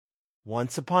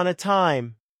Once upon a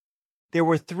time, there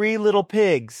were three little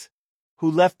pigs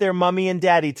who left their mummy and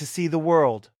daddy to see the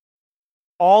world.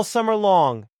 All summer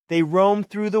long, they roamed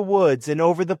through the woods and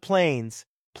over the plains,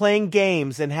 playing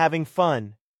games and having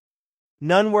fun.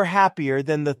 None were happier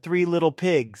than the three little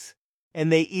pigs,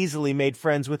 and they easily made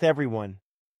friends with everyone.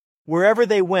 Wherever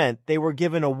they went, they were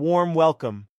given a warm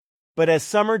welcome, but as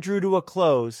summer drew to a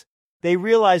close, they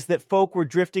realized that folk were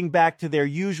drifting back to their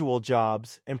usual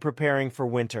jobs and preparing for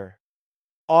winter.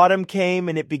 Autumn came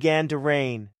and it began to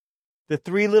rain. The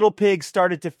three little pigs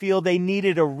started to feel they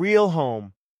needed a real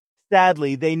home.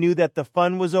 Sadly, they knew that the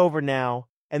fun was over now,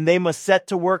 and they must set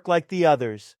to work like the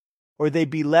others, or they'd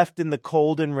be left in the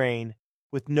cold and rain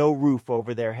with no roof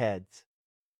over their heads.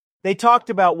 They talked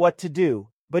about what to do,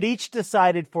 but each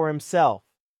decided for himself.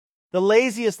 The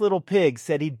laziest little pig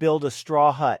said he'd build a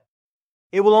straw hut.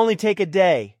 "It will only take a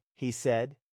day," he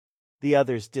said. The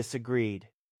others disagreed.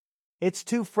 "It's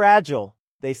too fragile,"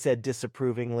 they said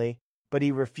disapprovingly, but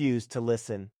he refused to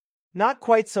listen. Not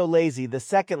quite so lazy, the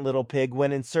second little pig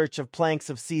went in search of planks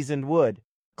of seasoned wood.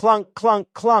 Clunk, clunk,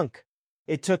 clunk!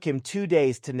 It took him 2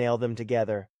 days to nail them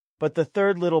together, but the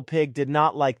third little pig did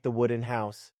not like the wooden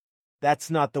house.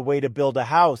 "That's not the way to build a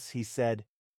house," he said.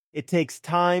 "It takes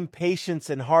time, patience,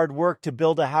 and hard work to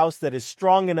build a house that is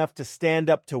strong enough to stand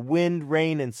up to wind,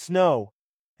 rain, and snow,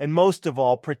 and most of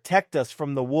all, protect us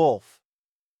from the wolf."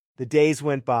 The days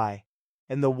went by,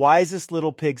 and the wisest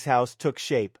little pig's house took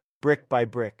shape, brick by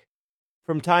brick.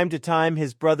 From time to time,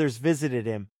 his brothers visited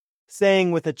him,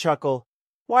 saying with a chuckle,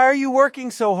 "Why are you working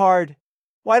so hard?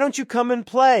 Why don't you come and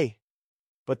play?"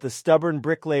 But the stubborn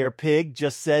bricklayer pig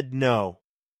just said no.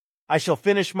 "I shall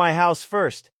finish my house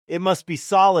first. It must be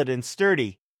solid and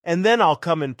sturdy, and then I'll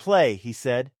come and play," he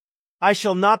said. "I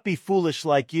shall not be foolish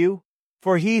like you,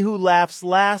 for he who laughs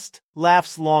last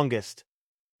laughs longest."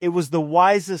 It was the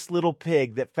wisest little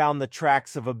pig that found the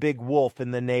tracks of a big wolf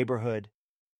in the neighborhood.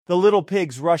 The little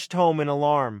pigs rushed home in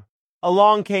alarm.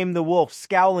 Along came the wolf,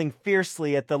 scowling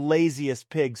fiercely at the laziest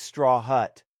pig's straw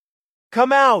hut.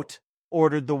 "Come out!"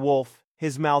 ordered the wolf,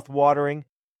 his mouth watering.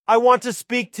 "I want to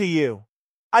speak to you."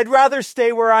 "I'd rather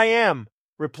stay where I am,"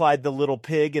 replied the little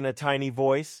pig in a tiny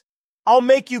voice. "I'll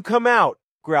make you come out,"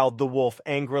 growled the wolf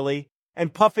angrily,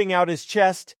 and puffing out his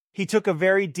chest, he took a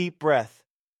very deep breath.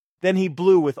 Then he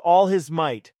blew with all his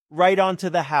might, right onto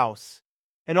the house,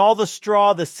 and all the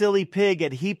straw the silly pig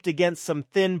had heaped against some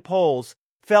thin poles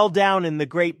fell down in the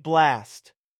great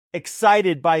blast.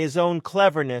 Excited by his own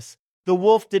cleverness, the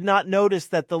wolf did not notice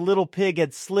that the little pig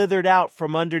had slithered out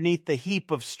from underneath the heap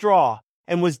of straw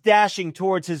and was dashing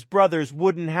towards his brother's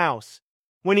wooden house.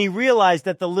 When he realized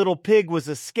that the little pig was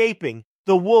escaping,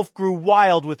 the wolf grew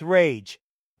wild with rage.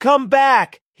 "Come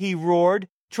back!" he roared,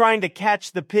 trying to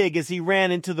catch the pig as he ran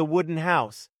into the wooden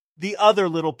house. The other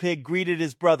little pig greeted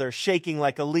his brother, shaking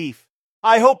like a leaf.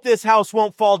 "I hope this house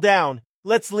won't fall down.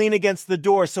 Let's lean against the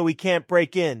door so he can't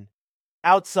break in."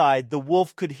 Outside, the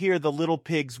wolf could hear the little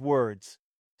pig's words.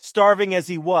 Starving as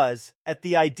he was, at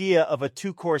the idea of a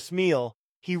 2-course meal,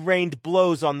 he rained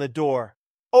blows on the door.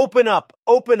 Open up!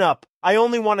 Open up! I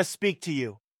only want to speak to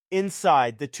you."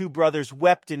 Inside, the two brothers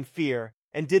wept in fear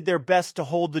and did their best to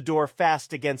hold the door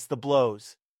fast against the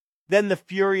blows. Then the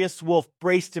furious wolf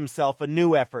braced himself a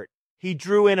new effort. He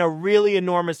drew in a really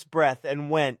enormous breath and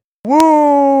went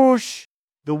whoosh!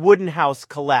 The wooden house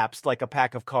collapsed like a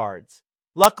pack of cards.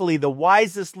 Luckily, the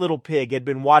wisest little pig had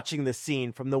been watching the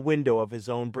scene from the window of his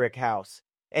own brick house,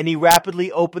 and he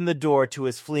rapidly opened the door to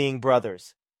his fleeing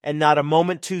brothers, and not a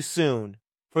moment too soon,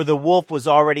 for the wolf was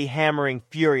already hammering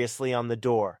furiously on the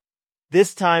door.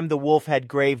 This time the wolf had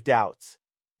grave doubts.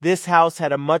 This house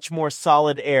had a much more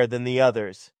solid air than the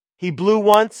others. He blew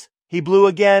once, he blew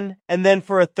again, and then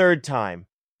for a third time,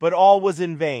 but all was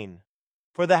in vain,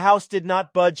 for the house did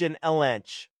not budge an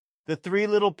inch. The three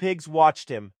little pigs watched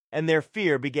him, and their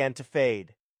fear began to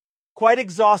fade. Quite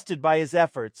exhausted by his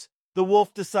efforts, the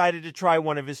wolf decided to try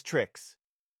one of his tricks.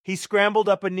 He scrambled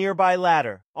up a nearby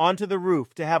ladder, onto the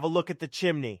roof to have a look at the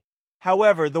chimney.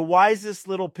 However, the wisest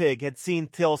little pig had seen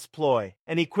Thil's ploy,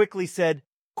 and he quickly said,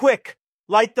 "Quick,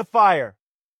 light the fire."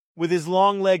 With his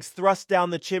long legs thrust down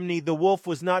the chimney, the wolf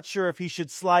was not sure if he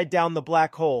should slide down the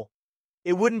black hole.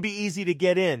 It wouldn't be easy to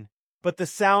get in, but the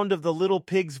sound of the little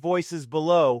pigs' voices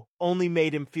below only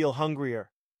made him feel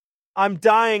hungrier. "I'm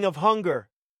dying of hunger.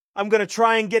 I'm going to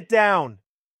try and get down."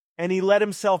 And he let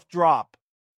himself drop,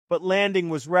 but landing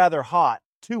was rather hot,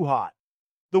 too hot.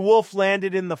 The wolf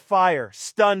landed in the fire,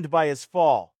 stunned by his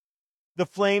fall. The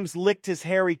flames licked his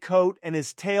hairy coat, and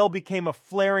his tail became a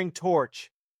flaring torch.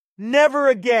 "Never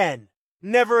again!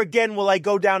 Never again will I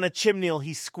go down a chimney,"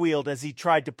 he squealed as he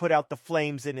tried to put out the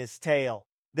flames in his tail.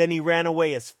 Then he ran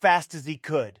away as fast as he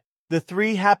could. The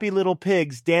three happy little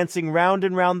pigs dancing round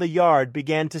and round the yard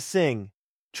began to sing,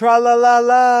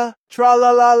 "Tra-la-la-la,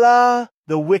 tra-la-la-la,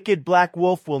 the wicked black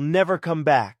wolf will never come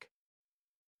back."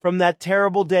 From that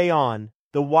terrible day on,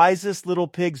 the wisest little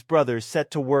pig's brothers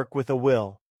set to work with a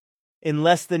will. In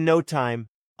less than no time,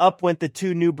 up went the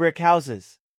two new brick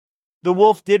houses. The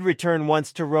wolf did return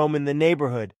once to roam in the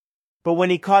neighborhood, but when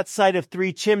he caught sight of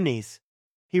three chimneys,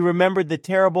 he remembered the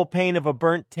terrible pain of a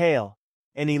burnt tail,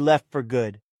 and he left for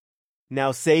good.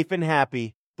 Now safe and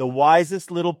happy, the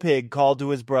wisest little pig called to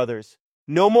his brothers,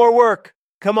 "No more work!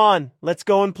 Come on, let's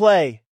go and play."